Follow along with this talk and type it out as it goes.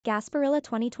Gasparilla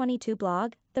 2022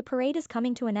 blog, the parade is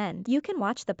coming to an end. You can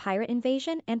watch the pirate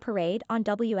invasion and parade on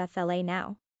WFLA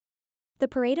Now. The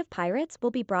Parade of Pirates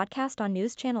will be broadcast on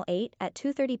News Channel 8 at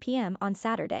 2:30 p.m. on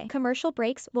Saturday. Commercial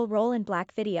breaks will roll in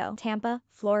black video. Tampa,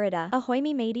 Florida. Ahoy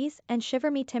me mateys and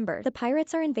shiver me timbers. The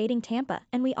pirates are invading Tampa,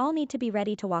 and we all need to be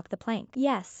ready to walk the plank.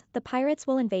 Yes, the pirates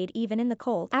will invade even in the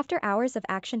cold. After hours of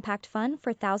action-packed fun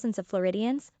for thousands of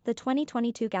Floridians, the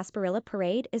 2022 Gasparilla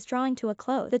Parade is drawing to a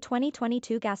close. The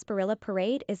 2022 Gasparilla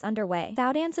Parade is underway.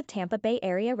 Thousands of Tampa Bay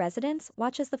area residents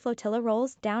watch as the flotilla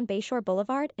rolls down Bayshore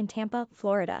Boulevard in Tampa,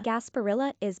 Florida. Gasparilla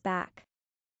is back.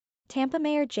 Tampa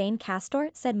Mayor Jane Castor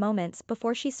said moments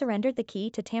before she surrendered the key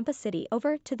to Tampa City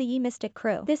over to the Ye Mystic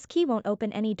Krewe. This key won't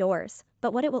open any doors,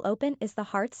 but what it will open is the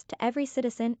hearts to every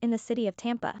citizen in the city of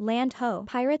Tampa. Land ho!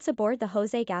 Pirates aboard the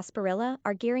Jose Gasparilla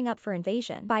are gearing up for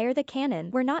invasion. Fire the cannon.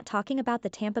 We're not talking about the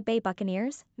Tampa Bay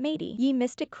Buccaneers, matey. Ye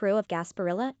Mystic Krewe of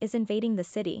Gasparilla is invading the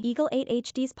city. Eagle 8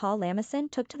 HD's Paul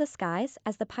Lamison took to the skies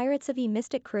as the pirates of Ye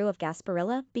Mystic Krewe of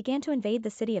Gasparilla began to invade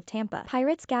the city of Tampa.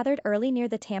 Pirates gathered early near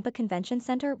the Tampa Convention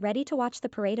Center ready to watch the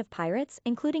parade of pirates,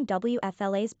 including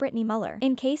WFLA's Brittany Muller.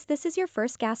 In case this is your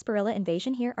first Gasparilla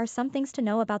invasion, here are some things to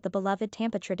know about the beloved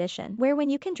Tampa tradition, where when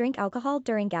you can drink alcohol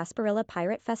during Gasparilla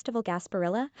Pirate Festival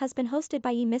Gasparilla has been hosted by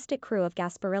Ye Mystic Krewe of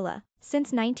Gasparilla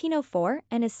since 1904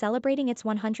 and is celebrating its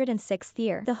 106th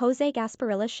year. The Jose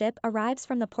Gasparilla ship arrives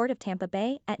from the Port of Tampa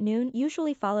Bay at noon,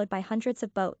 usually followed by hundreds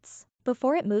of boats,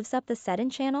 before it moves up the Seddon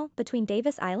Channel between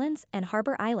Davis Islands and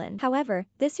Harbour Island. However,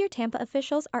 this year Tampa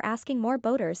officials are asking more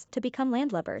boaters to become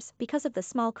landlubbers because of the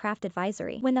small craft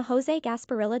advisory. When the Jose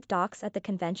Gasparilla docks at the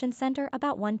convention center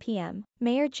about 1 p.m.,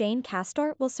 Mayor Jane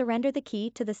Castor will surrender the key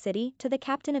to the city to the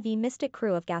captain of Ye Mystic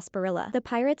Krewe of Gasparilla. The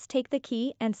pirates take the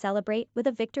key and celebrate with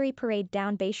a victory parade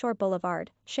down Bayshore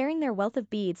Boulevard, sharing their wealth of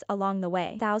beads along the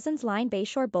way. Thousands line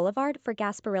Bayshore Boulevard for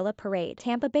Gasparilla Parade.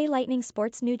 Tampa Bay Lightning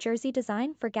sports New Jersey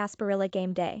design for Gasparilla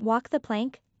Game Day. Walk the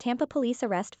plank. Tampa police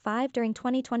arrest 5 during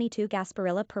 2022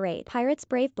 Gasparilla Parade. Pirates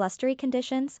brave blustery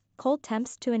conditions, cold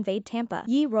temps to invade Tampa.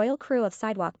 Ye Royal Crew of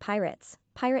Sidewalk Pirates.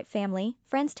 Pirate family,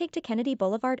 friends take to Kennedy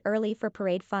Boulevard early for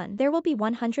parade fun. There will be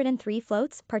 103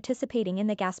 floats participating in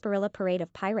the Gasparilla Parade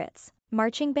of Pirates,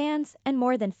 marching bands, and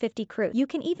more than 50 crew. You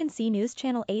can even see News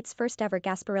Channel 8's first ever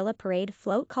Gasparilla Parade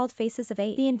float called Faces of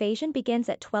 8. The invasion begins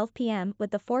at 12 p.m.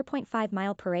 with the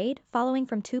 4.5-mile parade following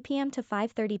from 2 p.m. to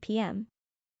 5:30 p.m.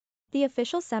 The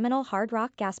official Seminole Hard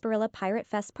Rock Gasparilla Pirate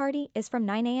Fest party is from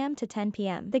 9 a.m. to 10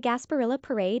 p.m. The Gasparilla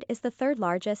Parade is the third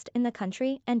largest in the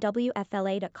country, and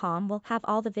WFLA.com will have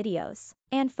all the videos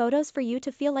and photos for you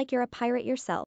to feel like you're a pirate yourself.